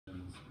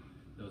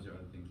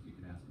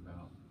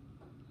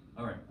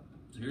All right,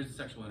 so here's the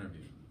sexual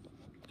interview,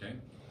 okay?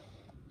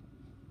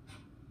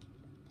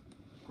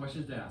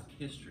 Questions to ask,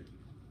 history.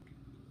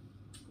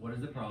 What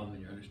is the problem in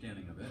your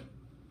understanding of it?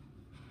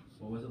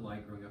 What was it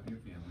like growing up in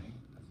your family?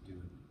 Has to do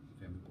with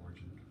family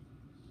origin.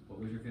 What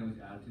was your family's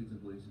attitudes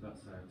and beliefs about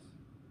sex?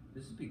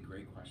 This would be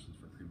great questions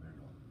for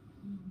premarital.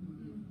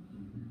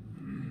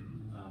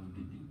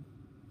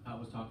 How it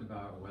was talked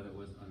about or whether it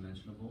was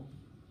unmentionable.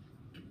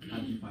 How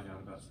did you find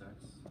out about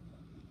sex?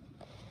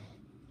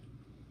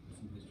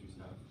 Some history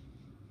stuff.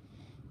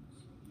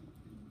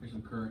 Here's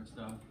some current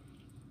stuff.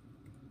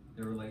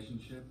 Their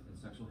relationship and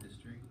sexual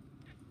history.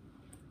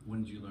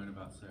 When did you learn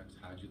about sex?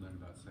 How did you learn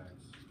about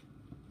sex?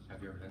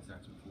 Have you ever had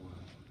sex before?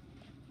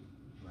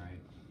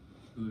 Right?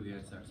 Who have you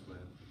had sex with?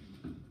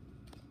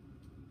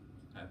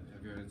 Have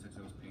you ever had sex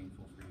that was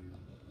painful for you?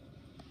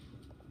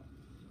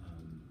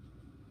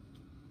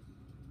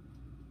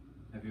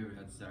 Have you ever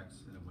had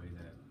sex in a way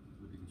that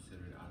would be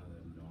considered out of the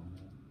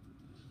normal?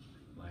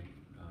 Like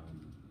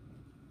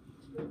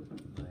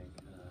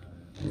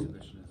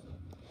exhibitionism?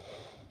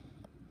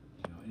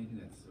 You know, anything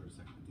that's sort of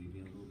sexually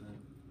deviant a little bit?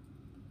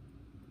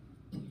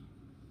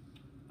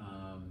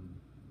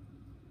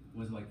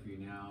 What is it like for you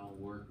now?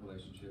 Work,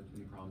 relationships,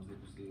 any problems they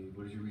perceive?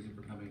 What is your reason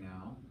for coming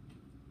now,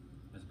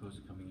 as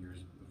opposed to coming years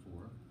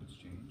before? What's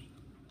changed?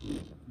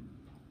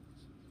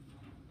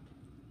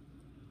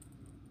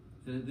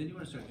 So then you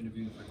want to start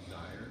interviewing for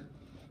desire,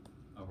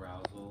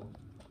 arousal,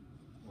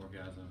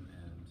 orgasm,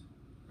 and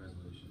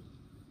resolution.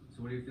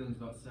 So what are your feelings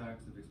about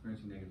sex? Have you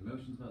experienced negative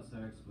emotions about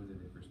sex? When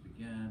did they first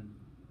begin?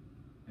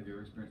 Have you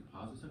ever experienced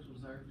positive sexual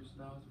desire for your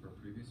spouse, for a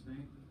previous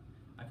mate?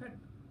 I've had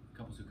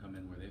couples who come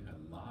in where they've had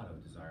a lot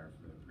of desire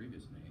for their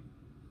previous mate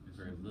and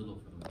very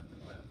little for the one that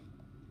they're with.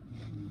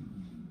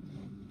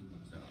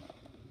 So,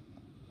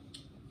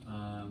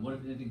 what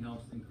if anything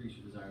helps increase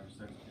your desire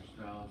for sex with your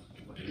spouse?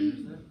 What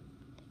hinders it?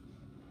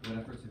 What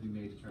efforts have you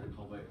made to try to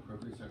cultivate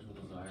appropriate sexual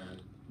desire?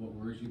 What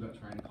worries you about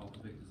trying to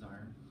cultivate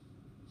desire?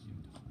 Even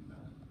talking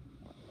about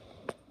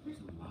it. There's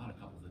a lot of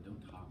couples that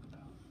don't talk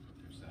about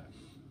their sex.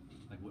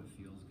 Like what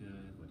feels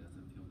good, what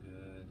doesn't feel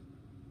good,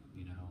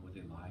 you know, what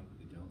they like, what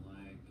they don't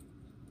like.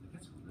 Like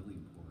that's really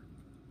important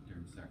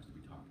during sex to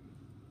be talking.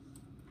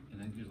 And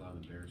then there's a lot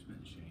of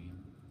embarrassment and shame.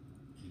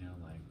 You know,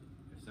 like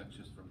if sex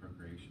just for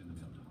procreation, then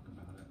we don't talk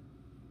about it.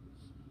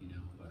 You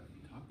know, but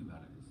talking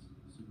about it is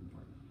super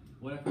important.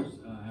 What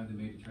efforts have they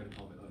made to try to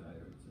cultivate? Oh, I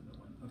already said that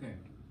one. Okay.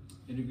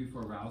 Interview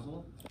for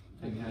arousal.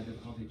 Have you had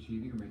difficulty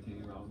achieving or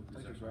maintaining arousal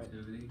through sexual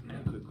activity? I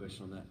have a quick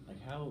question on that. Like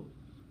how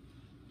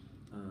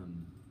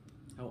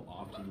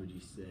often would you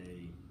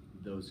say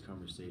those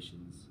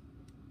conversations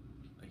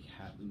like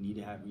need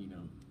to have, you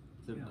know,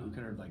 so we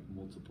kind of like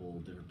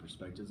multiple different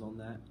perspectives on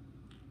that.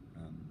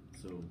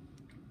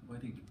 Well, I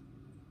think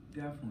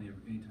definitely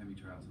anytime you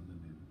try out something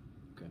new,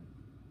 okay,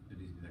 there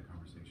needs to be that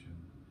conversation.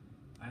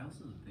 I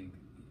also think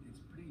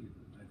it's pretty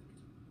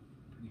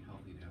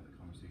healthy to have the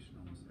conversation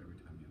almost every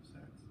time you have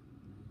sex,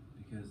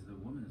 because the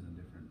woman is in a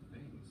different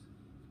phase,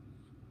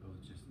 both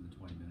just in the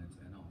 20 minutes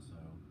and also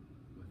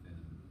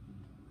within.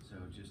 So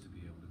just to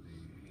be able to be,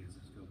 hey, does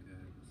this feel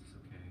good? Is this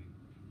okay?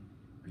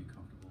 Are you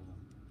comfortable?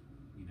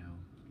 You know,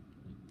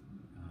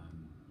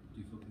 do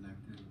you feel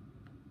connected?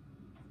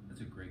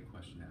 That's a great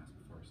question to ask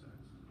before sex.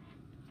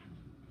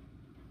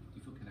 Do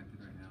you feel connected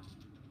right now?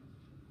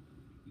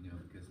 You know,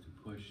 because to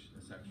push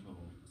a sexual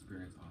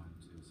experience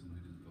onto someone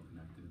who doesn't feel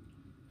connected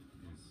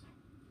is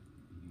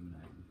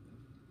dehumanizing for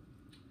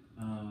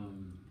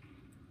them.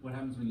 What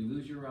happens when you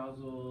lose your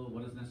arousal?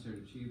 What is necessary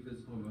to achieve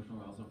physical and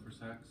emotional arousal for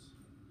sex?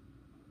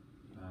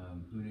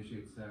 Who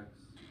initiates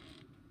sex?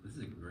 This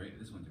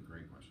one's a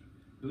great question.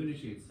 Who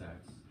initiates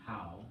sex?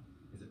 How?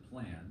 Is it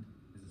planned?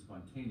 Is it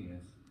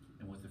spontaneous?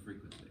 And what's the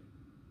frequency?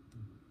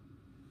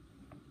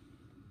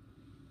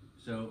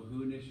 So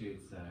who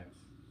initiates sex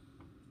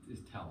is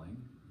telling,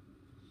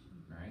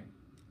 right?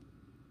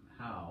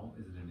 How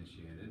is it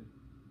initiated?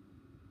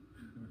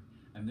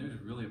 And there's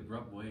really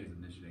abrupt ways of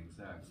initiating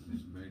sex, and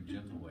there's very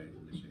gentle ways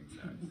of initiating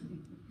sex.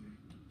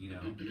 You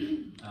know,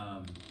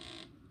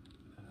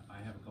 I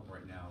have a couple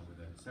right now with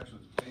a sexual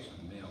expectation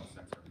of male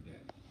sex every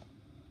day.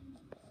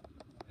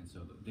 And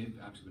so they've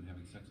actually been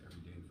having sex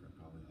every day for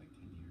probably like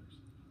 10 years.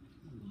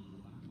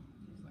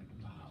 It's like,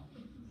 wow.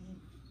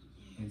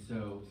 And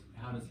so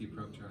how does he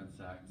approach her on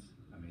sex?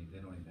 I mean, they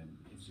don't even,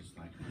 it's just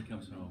like, he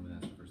comes home and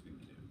that's the first thing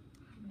to do.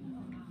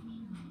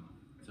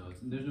 So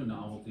there's no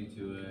novelty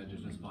to it,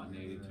 there's no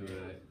spontaneity to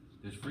it,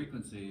 there's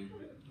frequency,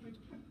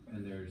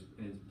 and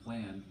it's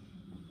planned.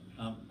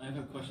 I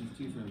have questions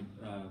too from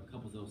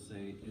couples that'll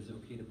say, is it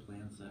okay to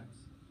plan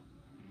sex?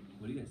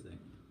 What do you guys think?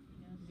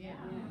 Yeah.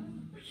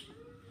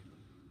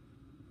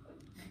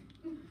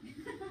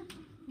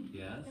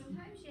 Yes?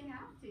 Sometimes you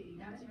have to. You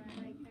gotta,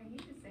 like, I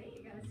hate to say it,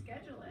 you gotta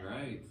schedule it.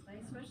 Right.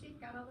 Like, especially if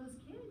you've got all those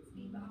kids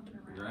bebopping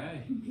around.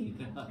 Right.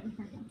 Yeah.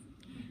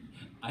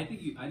 I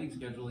think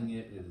scheduling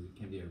it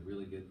can be a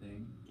really good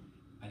thing.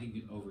 I think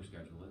you can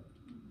overschedule it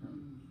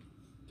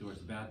to where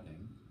it's a bad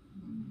thing.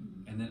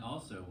 And then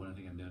also, one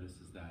thing I've noticed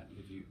is that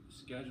if you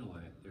schedule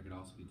it, there could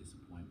also be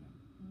disappointment.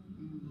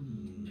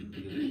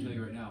 Because I can tell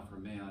you right now, for a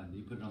man,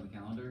 you put it on the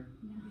calendar,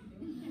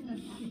 and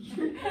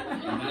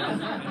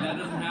that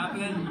doesn't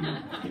happen,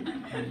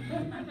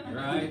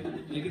 right?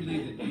 You can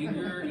lead to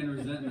anger and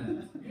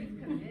resentment.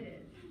 You've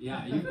committed.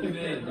 Yeah, you've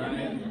committed,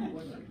 right?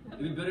 It'd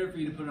be better for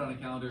you to put it on a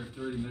calendar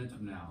 30 minutes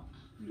from now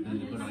than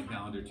to put it on a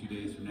calendar 2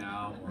 days from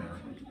now, or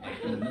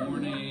like in the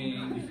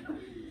morning,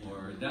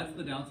 or that's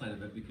the downside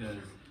of it,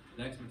 because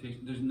the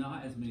expectation, there's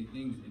not as many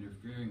things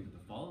interfering with the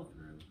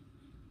follow-through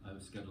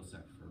of scheduled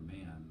sex for a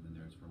man than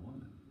there is for a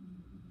woman,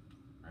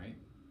 right?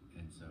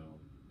 And so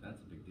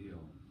that's a big deal.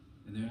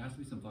 And there has to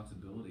be some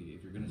flexibility.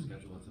 If you're going to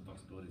schedule it, some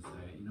flexibility to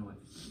say, you know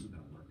what, this isn't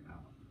going to work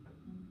out.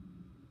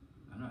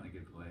 I'm not in a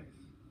good place.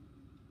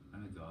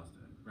 I'm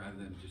exhausted. Rather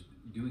than just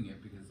doing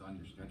it because it's on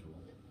your schedule,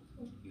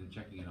 you know,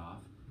 checking it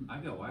off.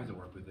 I've got wives I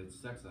work with, it's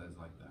sex that is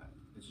like that.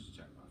 It's just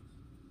a checkbox.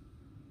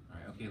 All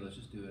right, okay, let's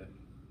just do it.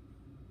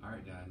 All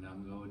right, Dad, now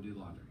I'm going to do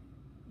laundry.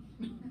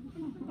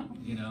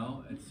 You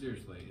know, it's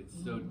seriously, it's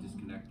so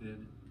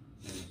disconnected,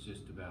 and it's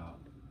just about,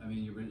 I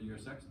mean, you're a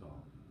sex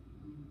doll,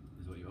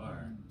 is what you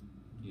are,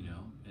 you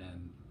know,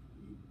 and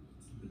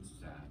it's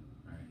sad,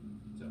 right?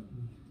 So,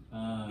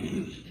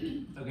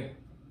 okay.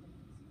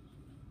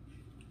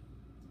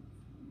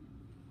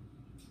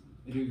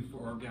 And do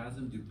for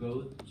orgasm, do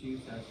both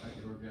achieve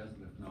satisfactory orgasm?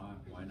 If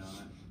not, why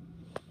not?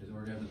 Does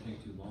orgasm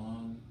take too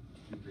long?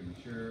 Too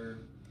premature?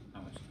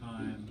 How much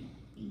time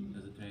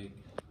does it take?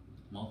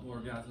 Multiple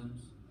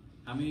orgasms?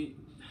 How many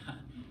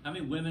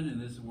women in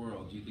this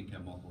world do you think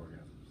have multiple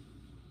orgasms?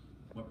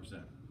 What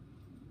percent?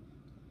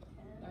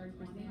 30%.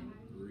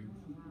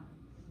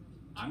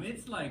 I mean,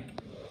 it's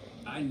like,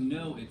 I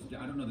know it's,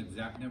 I don't know the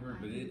exact number,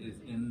 but it is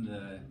in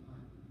the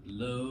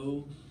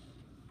low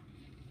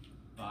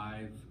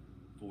 5,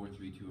 4,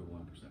 3, 2, or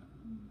 1%.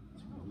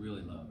 It's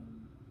really low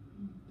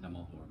to have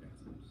multiple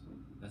orgasms.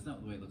 That's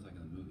not the way it looks like in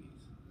the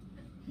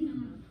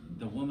movies.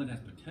 The woman has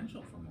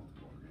potential for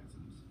multiple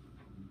orgasms,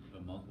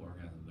 but multiple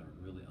orgasms are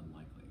really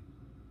unlikely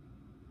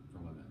for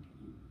women.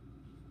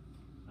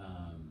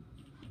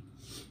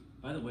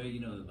 By the way, you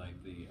know,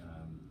 like the,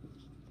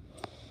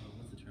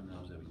 what's the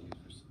terminology that we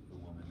use for a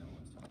woman that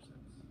wants to have sex?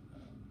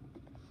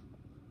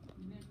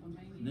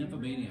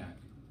 Nymphomaniac,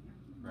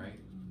 right?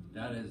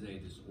 That is a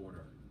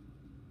disorder,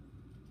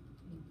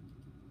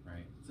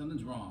 right?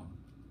 Something's wrong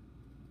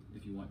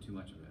if you want too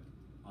much of it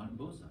on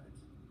both sides.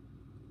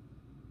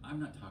 I'm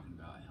not talking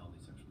about a healthy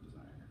sexual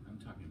desire. I'm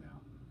talking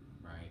about,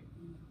 right?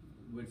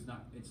 It's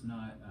not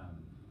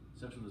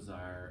sexual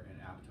desire and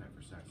appetite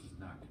for sex is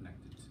not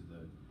connected to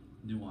the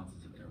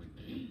nuances of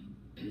everything.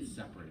 It's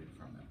separated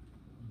from it,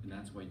 and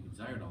that's why you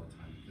desire it all the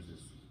time, because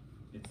it's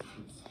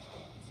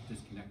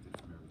disconnected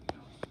from everything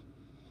else.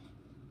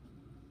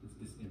 It's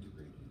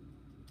disintegrated.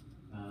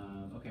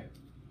 Okay.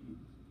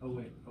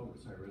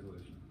 Sorry,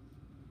 resolution.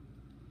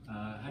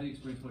 How do you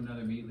experience one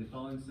another immediately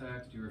following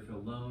sex? Do you ever feel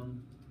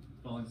alone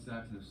following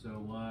sex, and if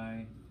so,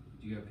 why?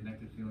 Do you have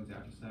connected feelings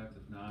after sex?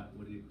 If not,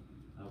 what do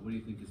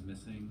you think is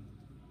missing?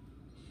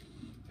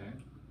 Okay.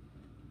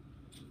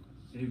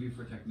 Interview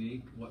for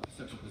technique. What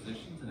sexual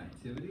positions and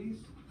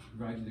activities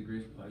provide you the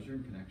greatest pleasure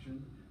and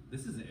connection?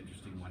 This is an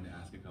interesting one to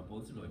ask a couple.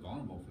 It's really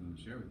vulnerable for them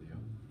to share with you.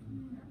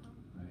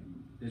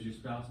 Right. Does your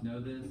spouse know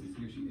this? Is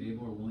he or she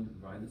able or willing to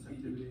provide this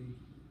activity?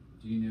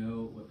 Do you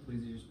know what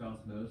pleases your spouse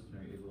most,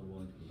 and are you able or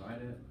willing to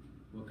provide it?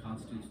 What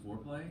constitutes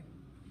foreplay?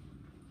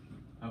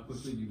 How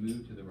quickly do you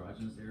move to the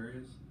erogenous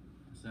areas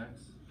of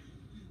sex?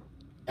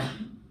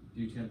 Do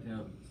you attempt to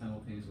have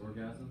simultaneous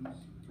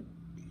orgasms?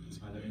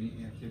 Are there any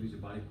activities or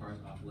body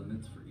parts off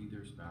limits for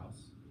either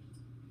spouse?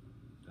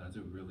 That's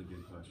a really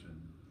good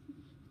question.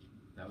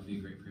 That would be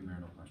a great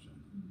premarital question.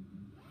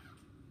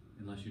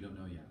 Unless you don't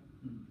know yet.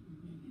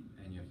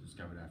 And you have to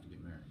discover it after you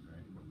get married,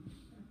 right?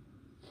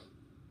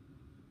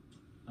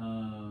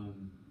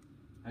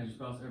 Has your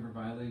spouse ever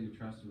violated your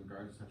trust in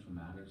regard to sexual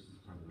matters as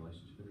part of the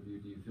relationship interview?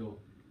 Do you feel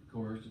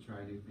coerced to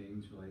try new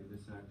things related to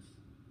sex?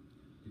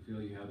 Do you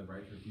feel you have the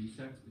right to refuse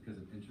sex because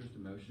of interest,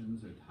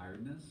 emotions, or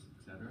tiredness,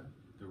 etc.?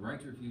 The right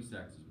to refuse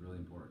sex is really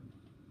important.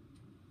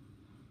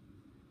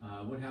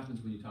 What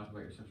happens when you talk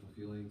about your sexual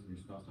feelings and your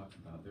spouse talks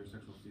about their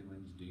sexual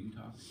feelings? Do you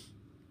talk?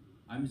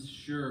 I'm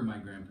sure my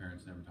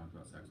grandparents never talked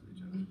about sex with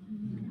each other.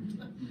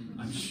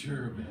 I'm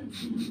sure of it.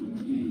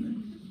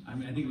 I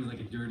mean, I think it was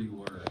like a dirty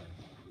word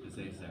to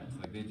say sex.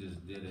 Like they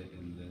just did it,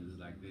 and then it's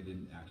like they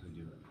didn't actually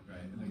do it,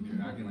 right? Like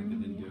they're acting like they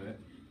didn't do it.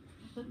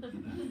 Oh,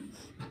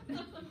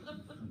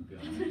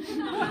 God.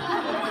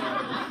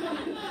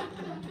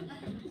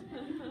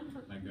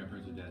 My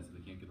grandparents are dead, so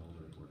they can't get hold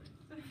of the recording.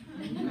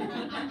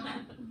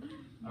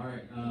 All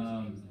right.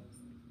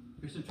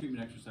 Here's some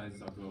treatment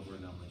exercises I'll go over,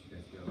 and I'll let you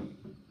guys go.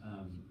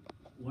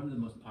 One of the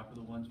most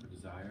popular ones for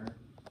desire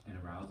and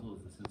arousal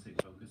is the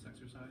sensate focus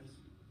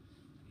exercise.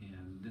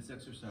 And this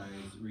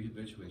exercise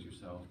rehabituates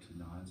yourself to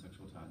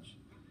non-sexual touch.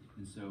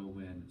 And so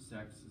when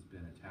sex has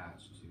been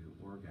attached to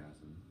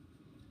orgasm,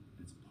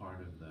 it's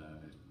part of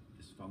the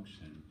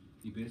dysfunction.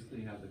 You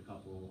basically have the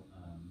couple,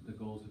 the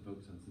goal is to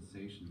focus on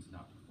sensations,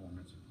 not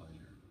performance or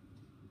pleasure,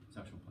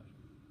 sexual pleasure.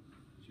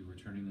 So you're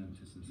returning them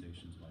to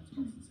sensations while it's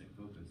called sensate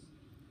focus.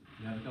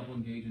 You have a couple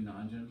engage in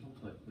non-genital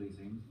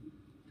pleasing,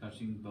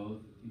 touching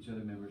both each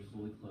other members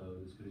fully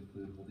clothed. This could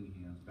include holding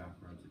hands, back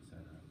rubs,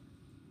 etc.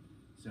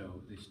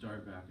 So they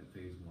start back at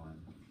phase 1,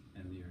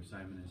 and your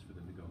assignment is for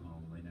them to go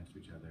home, lay next to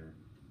each other,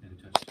 and to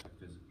touch each other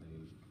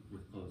physically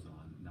with clothes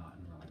on, not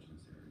in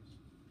erogenous areas.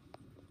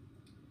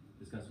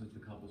 Discuss with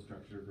the couple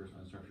structure versus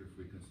unstructured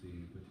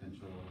frequency,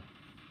 potential.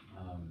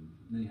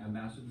 Then you have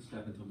mastered the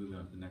step until moving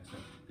on to the next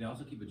step. They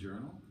also keep a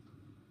journal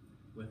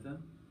with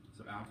them.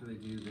 So after they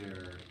do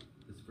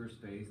this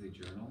first phase, they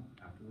journal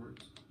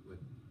afterwards with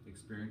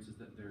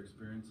their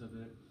experience of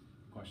it,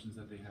 questions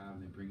that they have,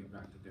 and they bring it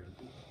back to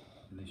therapy,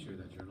 and they share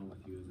that journal with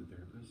you as a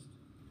therapist.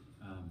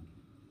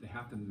 They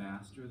have to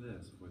master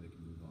this before they can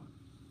move on,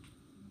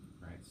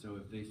 right? So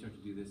if they start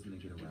to do this and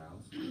they get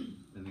aroused,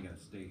 then they got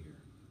to stay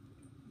here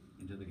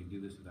until they can do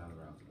this without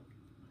arousal.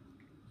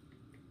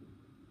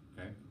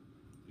 Okay?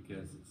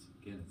 Because it's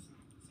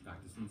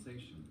back to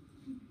sensation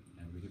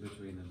and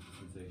rehabituating them to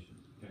sensation.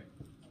 Okay.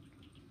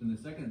 Then the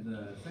second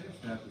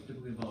step is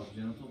typically involves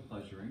genital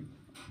pleasuring.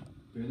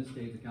 During this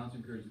stage, the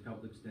counselor encourages the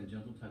couple to extend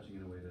gentle touching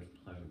in a way that's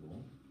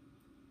pleasurable,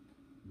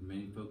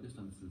 remaining focused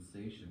on the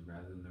sensation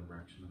rather than the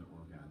erection or the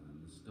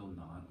orgasm. It's still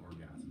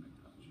non-orgasmic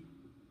touch.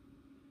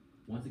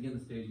 Once again,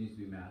 the stage needs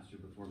to be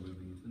mastered before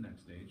moving into the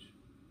next stage.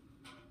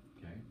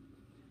 Okay.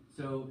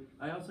 So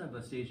I also have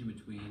a stage in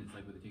between. It's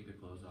like where they take their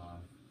clothes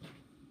off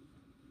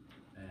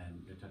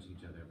and they're touching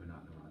each other, but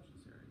not in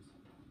erogenous areas.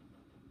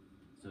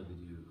 So they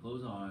do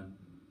clothes on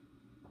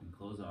and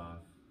clothes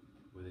off,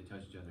 where they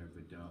touch each other,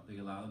 but they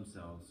allow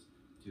themselves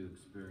to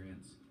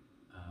experience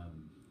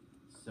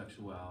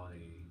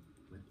sexuality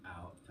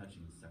without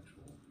touching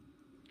sexual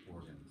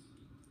organs,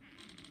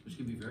 which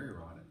can be very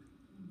erotic.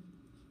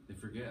 They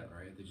forget,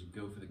 right? They just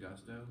go for the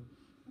gusto,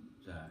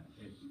 that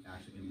it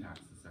actually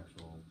impacts the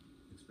sexual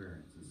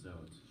experience. And so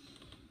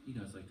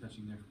it's like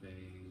touching their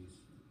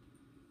face,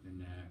 their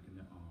neck, and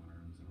their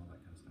arms, and all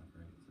that kind of stuff,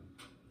 right? So,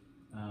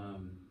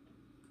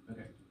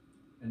 okay.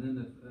 And then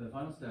the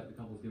final step, the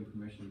couple is given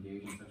permission to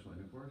engage in sexual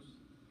intercourse.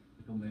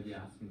 The couple may be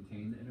asked to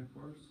contain the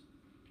intercourse.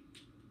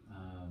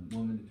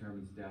 Woman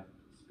determines depth,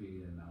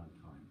 speed, and amount of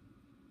time.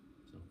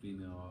 So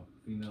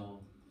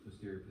female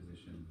posterior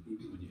position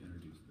when you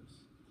introduce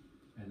this.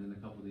 And then the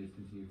couple needs to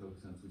continue to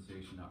focus on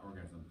sensation, not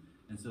orgasm.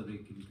 And so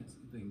they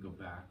can go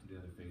back to the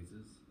other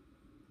phases.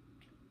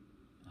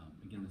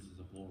 Again, this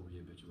is a whole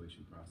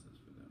rehabituation process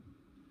for them.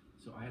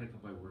 So I had a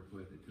couple I worked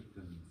with. It took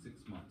them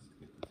 6 months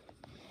to get this.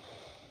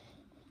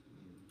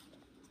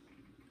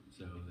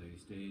 So they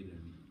stayed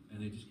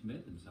and they just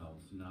committed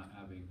themselves to not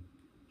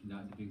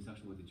being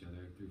sexual with each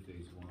other through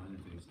phase 1 and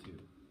phase 2.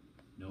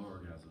 No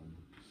orgasm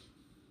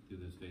through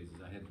those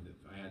phases. I had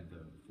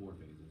the 4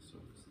 phases, so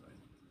it's like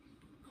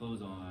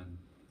clothes on,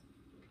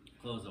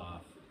 clothes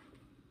off,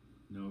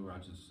 no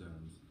erogenous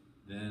zones,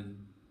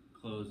 then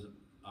clothes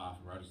off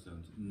erogenous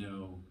zones,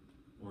 no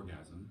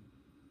orgasm,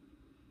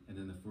 and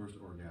then the first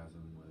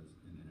orgasm was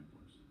in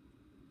intercourse.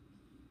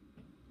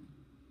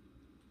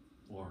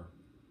 Or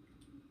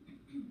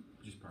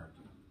just prior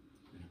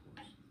to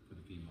intercourse for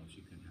the female,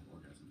 she couldn't have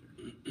orgasm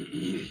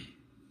during.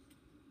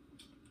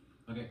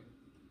 Okay,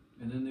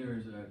 and then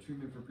there's a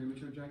treatment for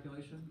premature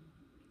ejaculation.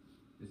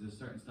 Is a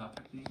start and stop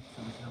technique.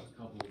 So this helps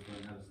couples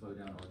learn how to slow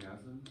down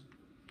orgasm.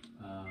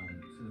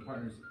 So the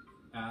partner's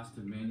asked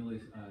to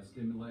manually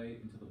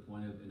stimulate until the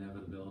point of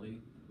inevitability,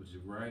 which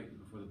is right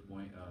before the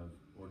point of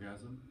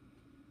orgasm.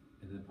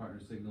 And then the partner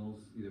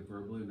signals either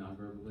verbally or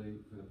non-verbally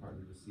for the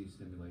partner to cease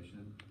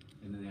stimulation.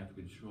 And then they have to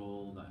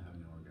control not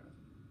having an orgasm.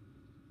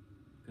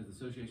 Because the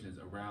association is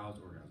aroused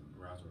orgasm.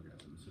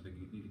 So they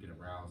need to get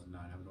aroused and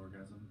not have an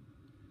orgasm.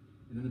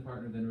 And then the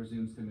partner then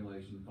resumes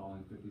stimulation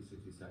following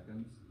 50-60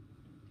 seconds.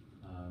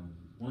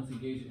 Once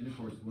engaged in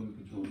intercourse, the woman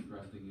controls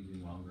thrusting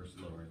using longer,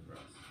 slower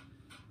thrusts.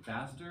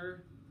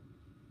 Faster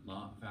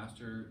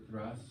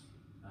thrusts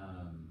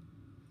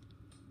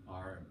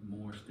are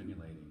more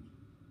stimulating,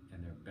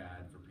 and they're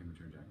bad for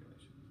premature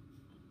ejaculation.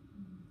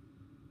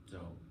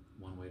 So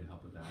one way to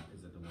help with that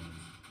is that the woman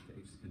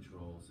takes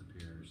control,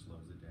 superior,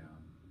 slows it down,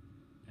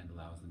 and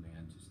allows the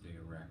man to stay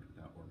erect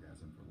without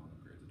orgasm for longer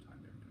periods of time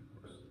during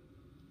intercourse.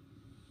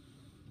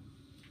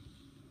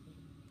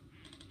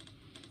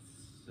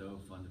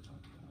 So fun to talk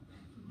about.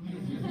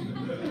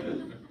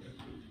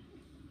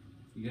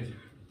 You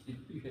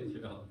guys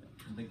are all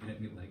looking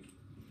at me like,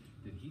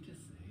 did he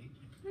just say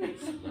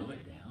slow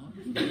it down?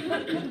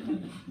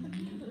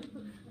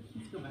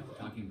 Let's go back to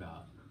talking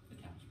about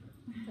attachment.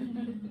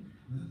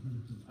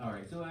 All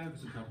right, so I have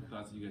some couple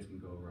thoughts that you guys can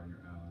go over on your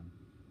own.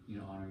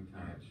 Honoring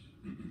touch,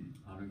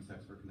 honoring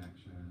sex for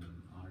connection,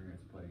 honoring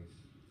its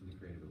place in the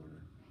created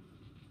order.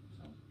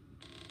 So,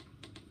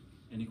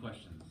 any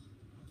questions?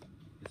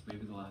 This may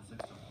be the last sex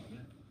talk you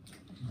get.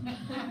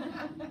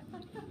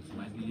 This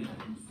might be it.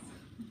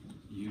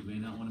 You may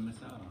not want to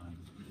miss out on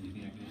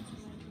anything I can answer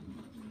for you.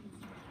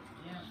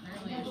 Yeah,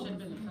 apparently I should have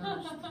been the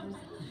first.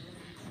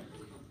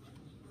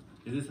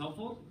 Is this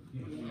helpful?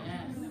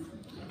 Yes.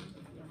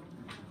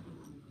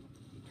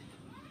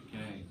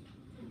 Okay.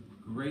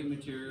 Great. great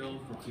material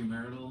for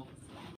premarital